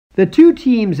The two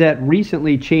teams that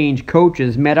recently changed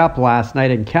coaches met up last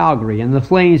night in Calgary, and the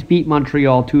Flames beat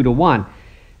Montreal 2-1.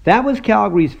 That was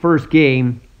Calgary's first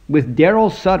game with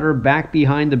Daryl Sutter back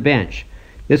behind the bench.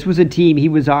 This was a team he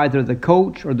was either the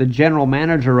coach or the general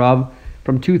manager of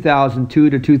from 2002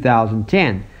 to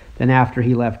 2010. Then after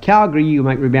he left Calgary, you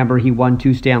might remember he won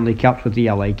 2 Stanley Cups with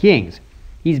the LA Kings.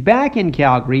 He's back in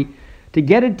Calgary to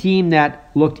get a team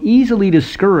that looked easily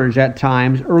discouraged at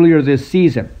times earlier this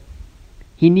season.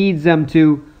 He needs them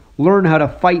to learn how to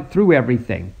fight through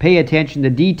everything, pay attention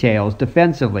to details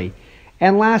defensively.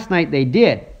 And last night they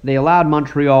did. They allowed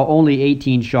Montreal only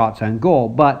 18 shots on goal.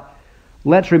 But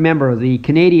let's remember, the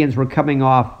Canadiens were coming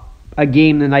off a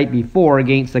game the night before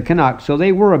against the Canucks, so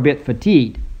they were a bit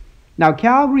fatigued. Now,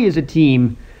 Calgary is a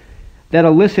team that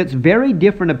elicits very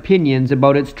different opinions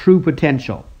about its true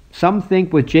potential. Some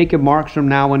think with Jacob Markstrom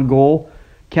now in goal,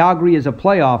 Calgary is a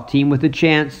playoff team with a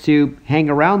chance to hang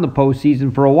around the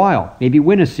postseason for a while, maybe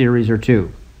win a series or two.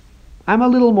 I'm a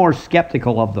little more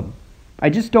skeptical of them. I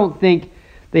just don't think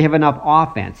they have enough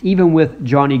offense, even with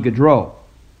Johnny Gaudreau.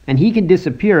 And he can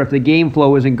disappear if the game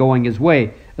flow isn't going his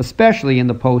way, especially in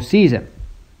the postseason.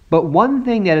 But one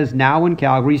thing that is now in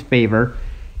Calgary's favor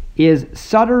is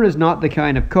Sutter is not the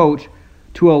kind of coach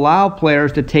to allow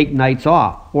players to take nights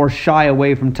off or shy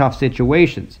away from tough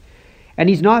situations. And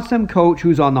he's not some coach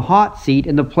who's on the hot seat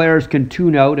and the players can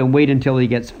tune out and wait until he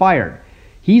gets fired.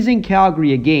 He's in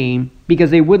Calgary again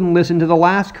because they wouldn't listen to the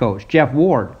last coach, Jeff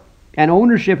Ward. And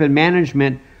ownership and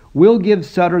management will give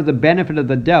Sutter the benefit of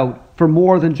the doubt for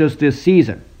more than just this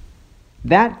season.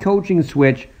 That coaching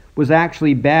switch was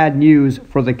actually bad news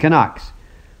for the Canucks,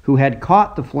 who had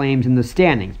caught the Flames in the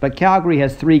standings. But Calgary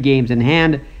has 3 games in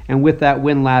hand, and with that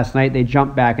win last night, they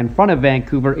jumped back in front of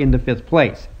Vancouver in the 5th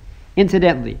place.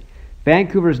 Incidentally,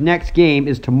 Vancouver's next game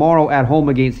is tomorrow at home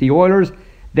against the Oilers.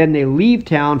 Then they leave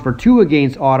town for 2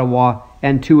 against Ottawa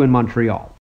and 2 in Montreal.